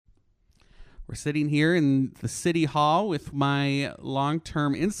We're sitting here in the City Hall with my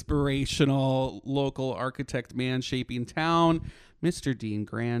long-term inspirational local architect man shaping town, Mr. Dean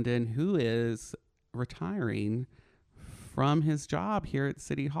Grandin, who is retiring from his job here at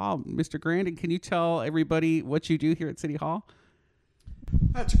City Hall. Mr. Grandin, can you tell everybody what you do here at City Hall?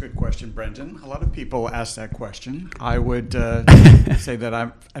 That's a good question, Brendan. A lot of people ask that question. I would say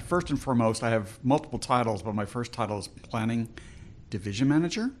that first and foremost, I have multiple titles, but my first title is Planning Division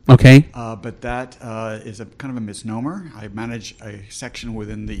Manager. Okay. But that is a kind of a misnomer. I manage a section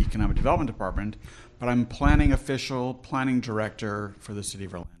within the Economic Development Department, but I'm planning official, planning director for the City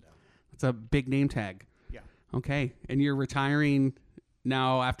of Orlando. That's a big name tag. Yeah. Okay. And you're retiring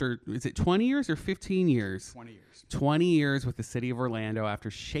now after, is it 20 years or 15 years? 20 years. 20 years with the City of Orlando after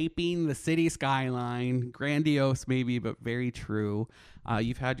shaping the city skyline. Grandiose maybe, but very true.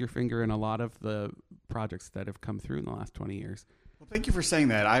 You've had your finger in a lot of the projects that have come through in the last 20 years. Well, thank you for saying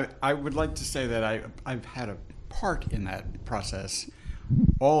that. I would like to say that I've had a part in that process.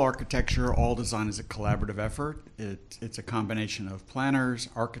 All architecture, all design is a collaborative effort. It's a combination of planners,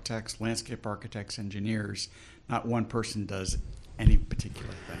 architects, landscape architects, engineers. Not one person does any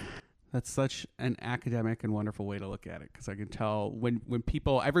particular thing. That's such an academic and wonderful way to look at it, because I can tell when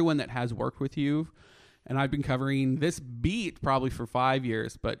people, everyone that has worked with you, and I've been covering this beat probably for 5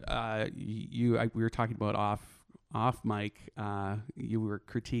 years, but we were talking about off mic. You were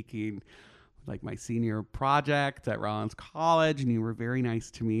critiquing like my senior project at Rollins College, and you were very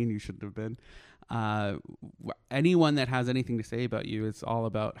nice to me, and you shouldn't have been. Anyone that has anything to say about you, it's all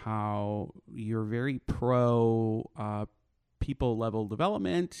about how you're very pro people level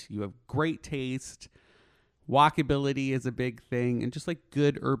development. You have great taste. Walkability is a big thing, and just like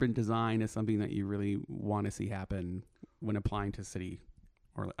good urban design is something that you really want to see happen when applying to city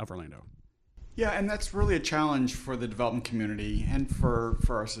of Orlando. Yeah, and that's really a challenge for the development community and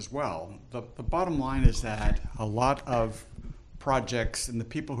for us as well. The bottom line is that a lot of projects and the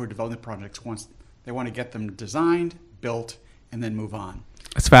people who are developing the projects want to get them designed, built, and then move on.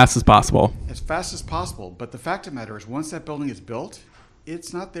 As fast as possible. As fast as possible. But the fact of the matter is, once that building is built,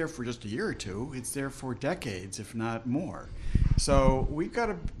 it's not there for just a year or two. It's there for decades, if not more. So we've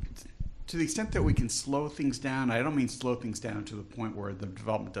got to the extent that we can slow things down, I don't mean slow things down to the point where the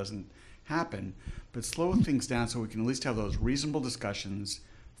development doesn't happen, but slow things down so we can at least have those reasonable discussions,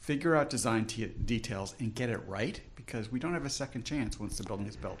 figure out design details, and get it right, because we don't have a second chance once the building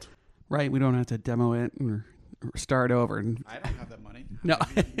is built. Right. We don't have to demo it or start over. I don't have that money. No.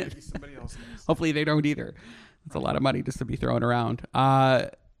 Maybe somebody else does. Hopefully they don't either. It's a lot of money just to be thrown around.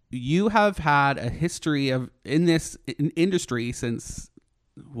 You have had a history in this industry since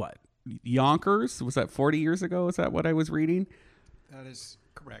what? Yonkers? Was that 40 years ago? Is that what I was reading? That is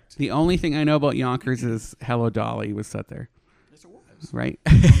correct. The only thing I know about Yonkers is Hello Dolly was set there. Yes, it was. Right?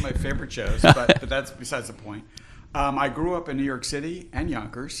 One of my favorite shows, but that's besides the point. I grew up in New York City and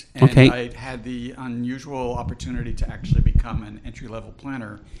Yonkers, and I had the unusual opportunity to actually become an entry-level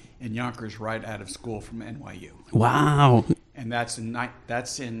planner in Yonkers right out of school from NYU. Wow. And that's in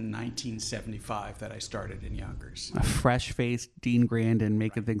 1975 that I started in Yonkers. A fresh-faced Dean Grandin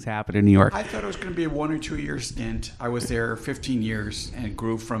making things happen in New York. I thought it was going to be a 1 or 2 year stint. I was there 15 years and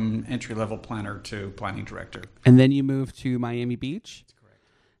grew from entry-level planner to planning director. And then you moved to Miami Beach?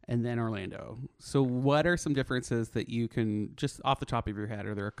 And then Orlando. So what are some differences that you can, just off the top of your head,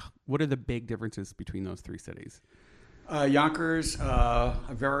 what are the big differences between those three cities? Yonkers,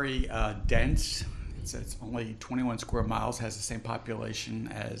 very dense. It's only 21 square miles, has the same population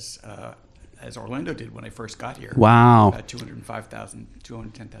as Orlando did when I first got here. Wow. About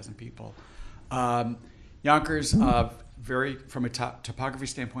 210,000 people. Yonkers, from a topography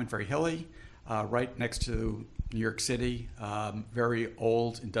standpoint, very hilly, right next to New York City, very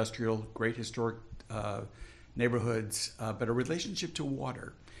old, industrial, great historic neighborhoods, but a relationship to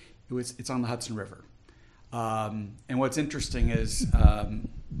water. It's on the Hudson River. And what's interesting is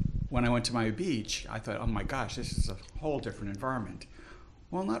when I went to Miami Beach, I thought, oh my gosh, this is a whole different environment.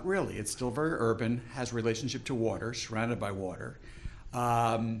 Well, not really. It's still very urban, has a relationship to water, surrounded by water.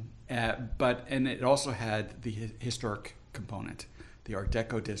 And it also had the historic component, the Art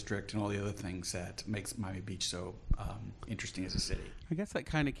Deco district, and all the other things that makes Miami Beach so interesting as a city. I guess that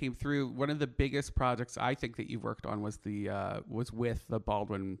kind of came through. One of the biggest projects I think that you've worked on was with the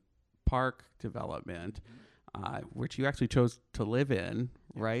Baldwin Park development, which you actually chose to live in,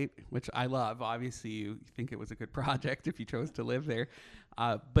 right? Which I love. Obviously, you think it was a good project if you chose to live there.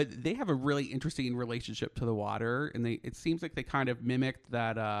 But they have a really interesting relationship to the water, and it seems like they kind of mimicked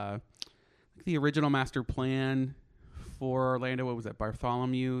that the original master plan for Orlando. What was that?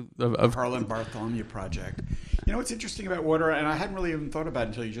 Bartholomew of Harlan Bartholomew project. You know what's interesting about water, and I hadn't really even thought about it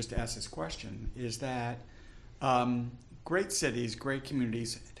until you just asked this question, is that great cities, great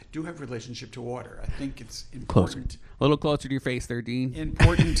communities do have relationship to water. I think it's important. A little closer to your face there, Dean.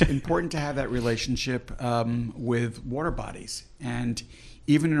 Important to have that relationship with water bodies. And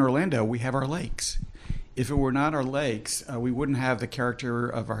even in Orlando, we have our lakes. If it were not our lakes, we wouldn't have the character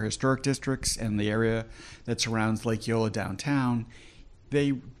of our historic districts and the area that surrounds Lake Eola downtown.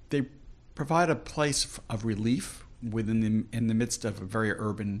 They provide a place of relief in the midst of a very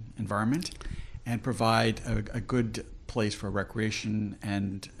urban environment, and provide a good place for recreation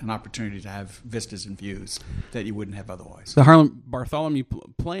and an opportunity to have vistas and views that you wouldn't have otherwise. The Harlan Bartholomew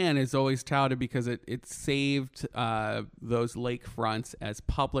plan is always touted because it saved those lakefronts as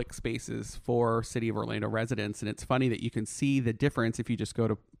public spaces for City of Orlando residents. And it's funny that you can see the difference if you just go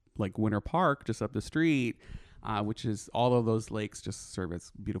to like Winter Park just up the street, which is all of those lakes just serve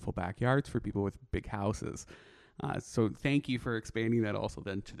as beautiful backyards for people with big houses. So thank you for expanding that also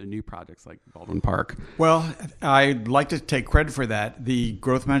then to the new projects like Baldwin Park. Well, I'd like to take credit for that. The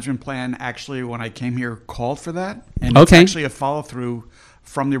growth management plan actually, when I came here, called for that. And it's actually a follow-through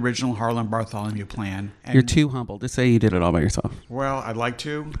from the original Harlan Bartholomew plan. And you're too humble to say you did it all by yourself. Well, I'd like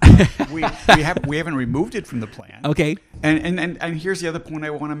to. We haven't removed it from the plan. Okay. And here's the other point I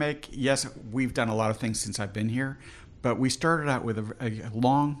want to make. Yes, we've done a lot of things since I've been here, but we started out with a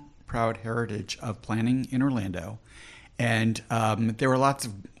long, proud heritage of planning in Orlando, and there were lots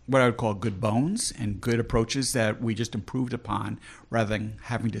of what I would call good bones and good approaches that we just improved upon rather than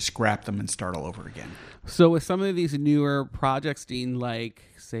having to scrap them and start all over again. So with some of these newer projects, Dean, like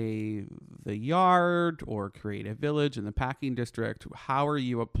say the Yard or Creative Village and the Packing District, how are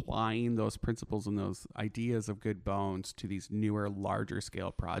you applying those principles and those ideas of good bones to these newer, larger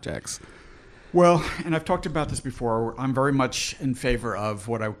scale projects? Well, and I've talked about this before, I'm very much in favor of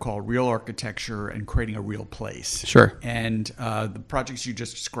what I would call real architecture and creating a real place. Sure. And the projects you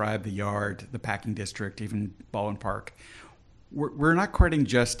just described, the Yard, the Packing District, even Baldwin Park, we're not creating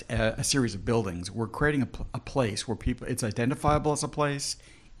just a series of buildings. We're creating a place where people, it's identifiable as a place,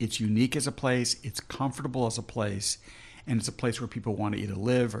 it's unique as a place, it's comfortable as a place, and it's a place where people want to either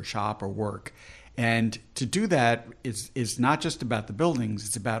live or shop or work. And to do that is not just about the buildings,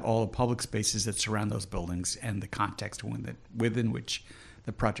 it's about all the public spaces that surround those buildings and the context within which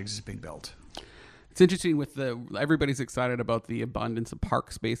the project is being built. It's interesting with everybody's excited about the abundance of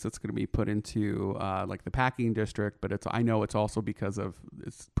park space that's going to be put into like the Packing District, but I know it's also because of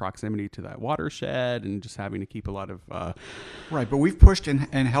its proximity to that watershed and just having to keep a lot of... Right, but we've pushed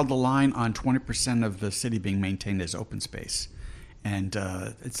and held the line on 20% of the city being maintained as open space. And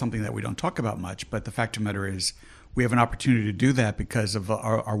it's something that we don't talk about much, but the fact of the matter is we have an opportunity to do that because of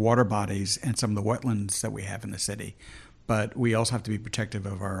our water bodies and some of the wetlands that we have in the city. But we also have to be protective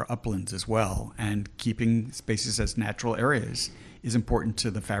of our uplands as well, and keeping spaces as natural areas is important to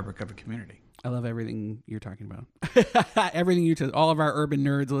the fabric of a community. I love everything you're talking about. Everything you said. All of our urban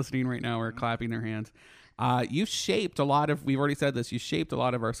nerds listening right now are clapping their hands. You've shaped a lot of, we've already said this, you shaped a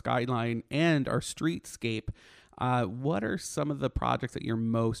lot of our skyline and our streetscape. What are some of the projects that you're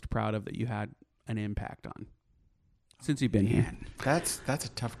most proud of that you had an impact on since you've been here? That's a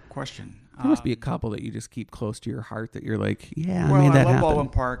tough question. There must be a couple that you just keep close to your heart that you're like, yeah, well, I made that love happen. Baldwin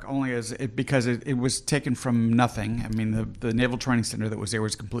Park only because it was taken from nothing. I mean, the Naval Training Center that was there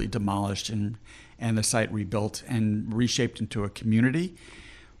was completely demolished and the site rebuilt and reshaped into a community.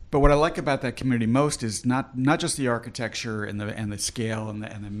 But what I like about that community most is not just the architecture and the scale and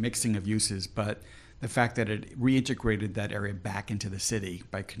the mixing of uses, but the fact that it reintegrated that area back into the city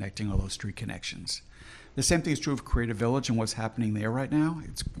by connecting all those street connections. The same thing is true of Creative Village and what's happening there right now.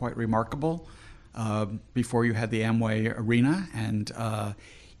 It's quite remarkable. Before you had the Amway Arena, and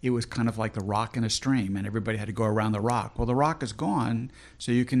it was kind of like the rock in a stream, and everybody had to go around the rock. Well, the rock is gone,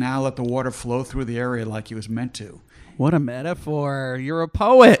 so you can now let the water flow through the area like it was meant to. What a metaphor. You're a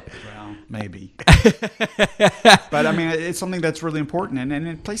poet. Well, maybe. But, I mean, it's something that's really important. And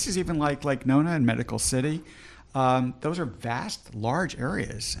in places even like Nona and Medical City, those are vast, large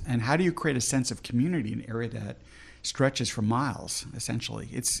areas. And how do you create a sense of community in an area that stretches for miles, essentially?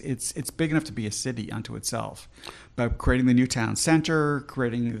 It's big enough to be a city unto itself. But creating the new town center,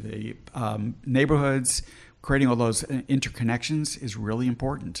 creating the neighborhoods, creating all those interconnections is really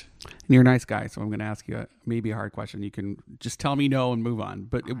important. And you're a nice guy, so I'm going to ask you maybe a hard question. You can just tell me no and move on.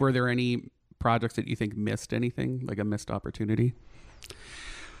 But were there any projects that you think missed anything, like a missed opportunity?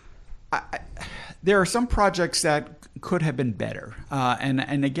 There are some projects that could have been better.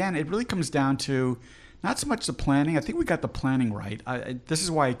 And again, it really comes down to Not so much the planning. I think we got the planning right. This is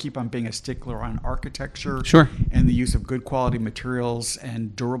why I keep on being a stickler on architecture Sure. and the use of good quality materials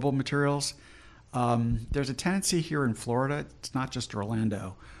and durable materials. There's a tendency here in Florida, it's not just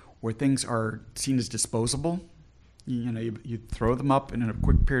Orlando, where things are seen as disposable. You throw them up in a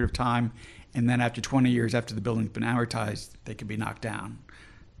quick period of time, and then after 20 years after the building's been amortized, they can be knocked down.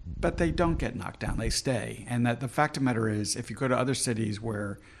 But they don't get knocked down, they stay. And that the fact of the matter is, if you go to other cities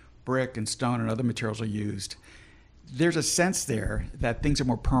where brick and stone and other materials are used, there's a sense there that things are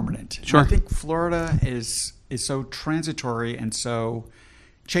more permanent. Sure. And I think Florida is so transitory and so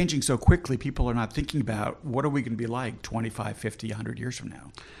changing so quickly, people are not thinking about what are we going to be like 25, 50, 100 years from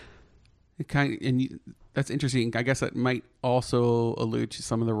now. That's interesting. I guess that might also allude to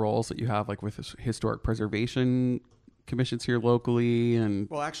some of the roles that you have, like with historic preservation commissions here locally. And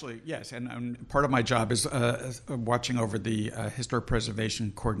well, actually, yes. And part of my job is watching over the historic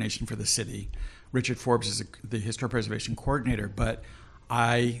preservation coordination for the city. Richard Forbes is the historic preservation coordinator. But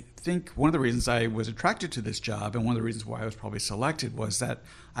I think one of the reasons I was attracted to this job, and one of the reasons why I was probably selected, was that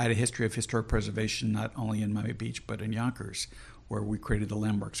I had a history of historic preservation not only in Miami Beach but in Yonkers, where we created the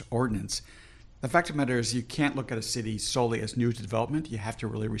Landmarks Ordinance. The fact of the matter is, you can't look at a city solely as new development. You have to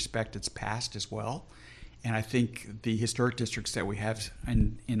really respect its past as well. And I think the historic districts that we have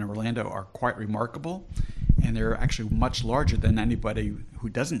in Orlando are quite remarkable, and they're actually much larger than anybody who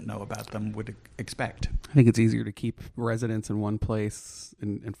doesn't know about them would expect. I think it's easier to keep residents in one place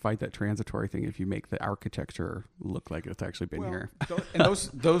and fight that transitory thing if you make the architecture look like it's actually been here. And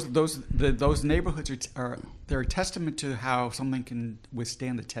those neighborhoods they're a testament to how something can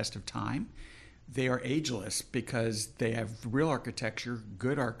withstand the test of time. They are ageless because they have real architecture,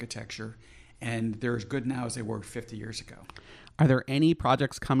 good architecture, and they're as good now as they were 50 years ago. Are there any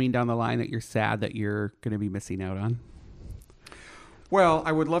projects coming down the line that you're sad that you're going to be missing out on? Well,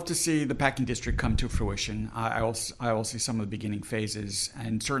 I would love to see the Packing District come to fruition. I will see some of the beginning phases,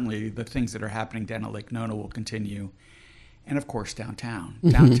 and certainly the things that are happening down at Lake Nona will continue. And of course, downtown. Mm-hmm.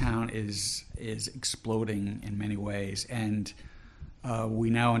 Downtown is exploding in many ways, and we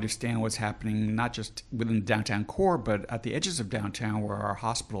now understand what's happening not just within the downtown core, but at the edges of downtown where our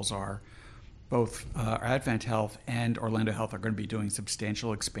hospitals are. Both Advent Health and Orlando Health are going to be doing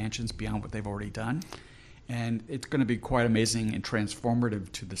substantial expansions beyond what they've already done. And it's going to be quite amazing and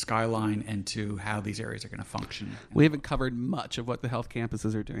transformative to the skyline and to how these areas are going to function. We haven't covered much of what the health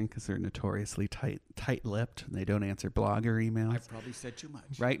campuses are doing because they're notoriously tight-lipped and they don't answer blogger emails. I've probably said too much.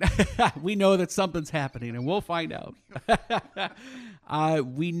 Right? We know that something's happening and we'll find out.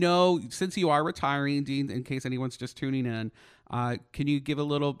 We know, since you are retiring, Dean, in case anyone's just tuning in, can you give a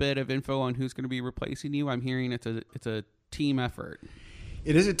little bit of info on who's going to be replacing you? I'm hearing it's a team effort.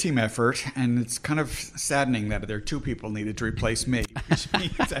 It is a team effort, and it's kind of saddening that there are two people needed to replace me, which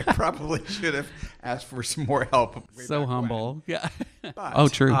means I probably should have asked for some more help. So humble. When. Yeah. But, oh,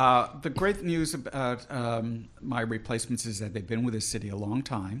 true. The great news about my replacements is that they've been with this city a long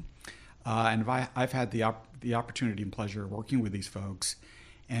time, and I've had the opportunity and pleasure of working with these folks,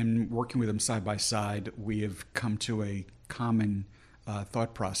 and working with them side by side, we have come to a common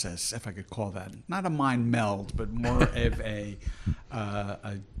thought process, if I could call that, not a mind meld, but more of a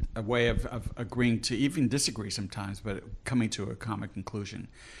way of agreeing to even disagree sometimes, but coming to a common conclusion.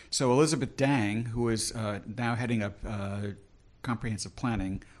 So Elizabeth Dang, who is now heading up comprehensive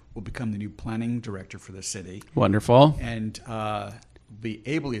planning, will become the new planning director for the city. Wonderful. And be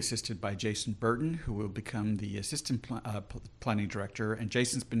ably assisted by Jason Burton, who will become the assistant planning director. And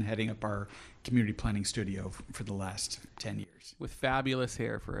Jason's been heading up our community planning studio for the last 10 years. With fabulous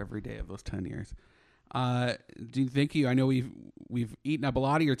hair for every day of those 10 years. Dean, thank you. I know we've eaten up a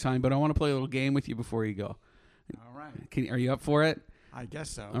lot of your time, but I want to play a little game with you before you go. All right. Are you up for it? I guess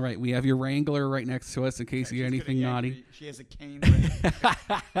so. All right. We have your Wrangler right next to us in case you get anything naughty. She has a cane.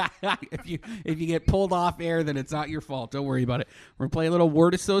 If you get pulled off air, then it's not your fault. Don't worry about it. We're going to play a little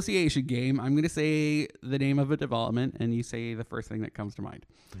word association game. I'm going to say the name of a development, and you say the first thing that comes to mind.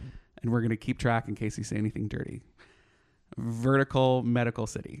 Mm-hmm. And we're going to keep track in case you say anything dirty. Vertical Medical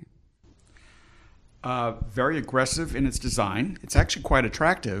City. Very aggressive in its design. It's actually quite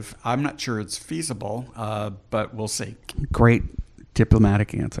attractive. I'm not sure it's feasible, but we'll see. Great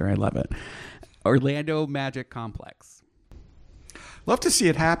diplomatic answer. I love it. Orlando Magic Complex. Love to see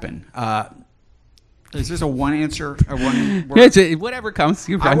it happen. Is this a one answer? A one word? Yeah, whatever comes.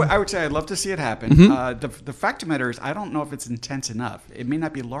 I would say I'd love to see it happen. Mm-hmm. The fact of the matter is I don't know if it's intense enough. It may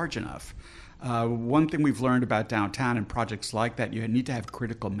not be large enough. One thing we've learned about downtown and projects like that, you need to have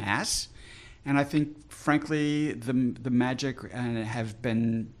critical mass. And I think, frankly, the Magic have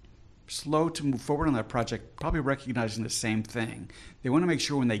been slow to move forward on that project, probably recognizing the same thing. They want to make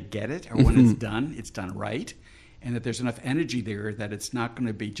sure when they get it or when it's done right, and that there's enough energy there that it's not going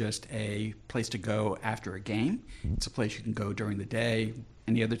to be just a place to go after a game. It's a place you can go during the day,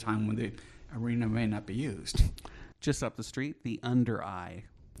 any other time when the arena may not be used. Just up the street, the Under Eye.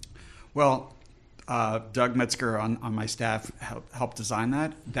 Well, Doug Metzger on my staff helped design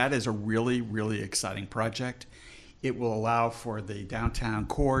that. That is a really, really exciting project. It will allow for the downtown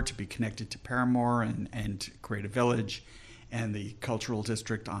core to be connected to Paramore and Creative Village and the cultural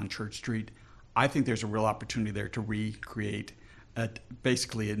district on Church Street. I think there's a real opportunity there to recreate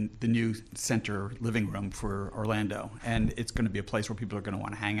basically the new center living room for Orlando. And it's going to be a place where people are going to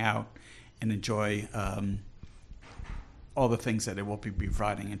want to hang out and enjoy all the things that it will be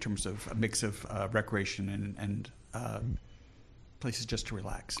providing in terms of a mix of recreation and places just to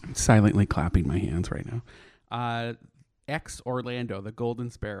relax. I'm silently clapping my hands right now. Orlando, the Golden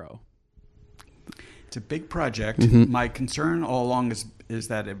Sparrow. It's a big project. My concern all along is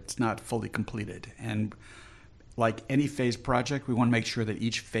that it's not fully completed. And like any phase project, we want to make sure that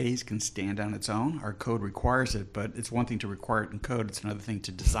each phase can stand on its own. Our code requires it, but it's one thing to require it in code. It's another thing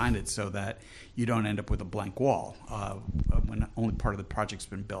to design it so that you don't end up with a blank wall when only part of the project's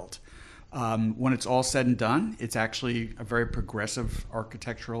been built. When it's all said and done, it's actually a very progressive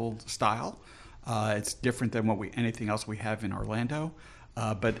architectural style. It's different than anything else we have in Orlando,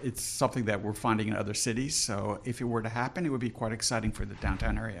 but it's something that we're finding in other cities. So if it were to happen, it would be quite exciting for the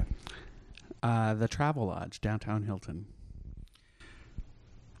downtown area. The Travelodge, downtown Hilton.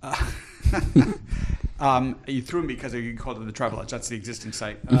 You threw me because you called it the Travelodge. That's the existing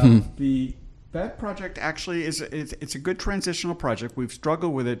site. That project actually it's a good transitional project. We've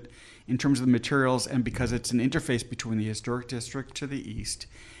struggled with it in terms of the materials and because it's an interface between the historic district to the east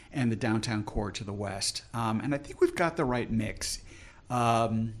and the downtown core to the west. And I think we've got the right mix.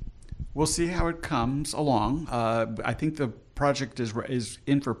 We'll see how it comes along. I think the project is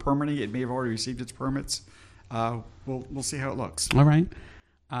in for permitting. It may have already received its permits. We'll see how it looks. All right.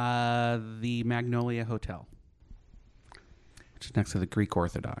 The Magnolia Hotel, which is next to the Greek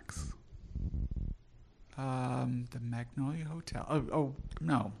Orthodox. The Magnolia Hotel. Oh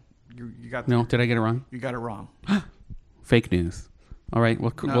no, you got no. Did I get it wrong? You got it wrong. Fake news. All right.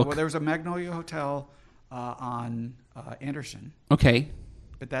 Well, there was a Magnolia Hotel on Anderson. Okay.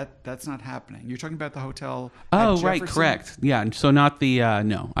 But that's not happening. You're talking about the hotel at Jefferson? Right, correct. Yeah, so not the,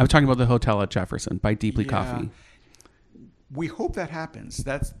 no. I was talking about the hotel at Jefferson by Deeply Coffee. We hope that happens.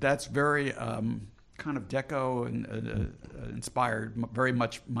 That's very kind of deco and inspired, very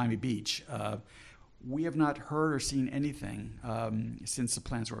much Miami Beach. We have not heard or seen anything since the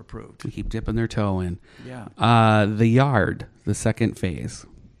plans were approved. They keep dipping their toe in. Yeah. The Yard, the second phase.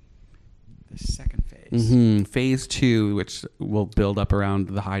 The second phase. Phase 2, which will build up around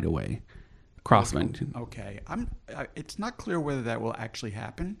the Hideaway, Crossman. Okay. It's not clear whether that will actually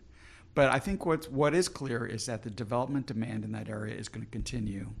happen, but I think what is clear is that the development demand in that area is going to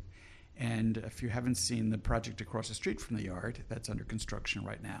continue. And if you haven't seen the project across the street from the Yard, that's under construction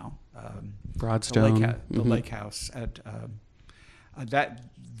right now. Broadstone. The lake house at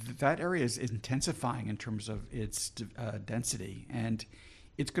that area is intensifying in terms of its density, and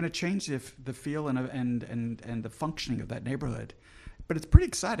it's going to change the feel and the functioning of that neighborhood. But it's pretty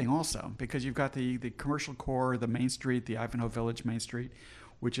exciting also because you've got the commercial core, the Main Street, the Ivanhoe Village Main Street,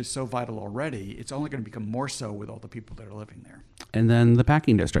 which is so vital already. It's only going to become more so with all the people that are living there. And then the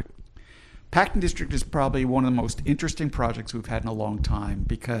Packing District. Packing District is probably one of the most interesting projects we've had in a long time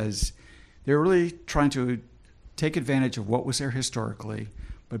because they're really trying to take advantage of what was there historically,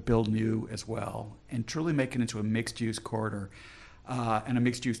 but build new as well and truly make it into a mixed-use corridor. And a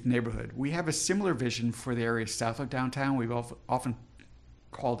mixed-use neighborhood. We have a similar vision for the area south of downtown. We've often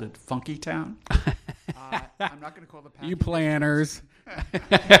called it Funky Town. I'm not going to call the Packing You planners.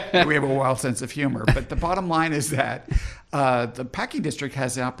 We have a wild sense of humor. But the bottom line is that the Packing District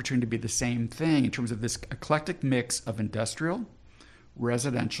has the opportunity to be the same thing in terms of this eclectic mix of industrial,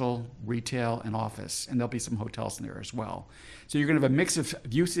 residential, retail, and office. And there'll be some hotels in there as well. So you're going to have a mix of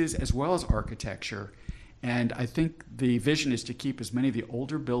uses as well as architecture. And I think the vision is to keep as many of the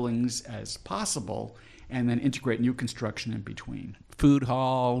older buildings as possible and then integrate new construction in between. Food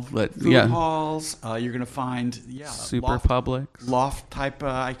halls. Halls. You're going to find, Super Publix. Loft type.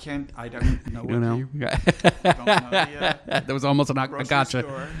 I don't know. Don't know. That was almost a gotcha.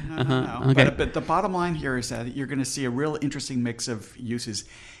 Store. No. Okay. But the bottom line here is that you're going to see a real interesting mix of uses.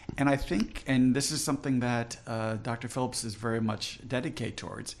 And I think, and this is something that Dr. Phillips is very much dedicated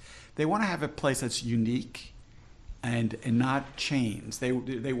towards, they want to have a place that's unique and not chains. They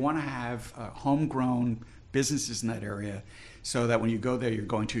want to have homegrown businesses in that area so that when you go there, you're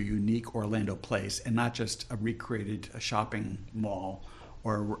going to a unique Orlando place and not just a recreated shopping mall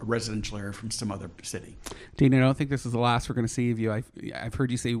or a residential area from some other city. Dean, I don't think this is the last we're going to see of you. I've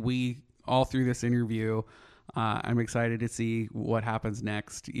heard you say "we" all through this interview. I'm excited to see what happens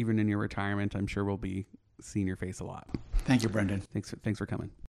next. Even in your retirement, I'm sure we'll be seeing your face a lot. Thank you, Brendan. Thanks for coming.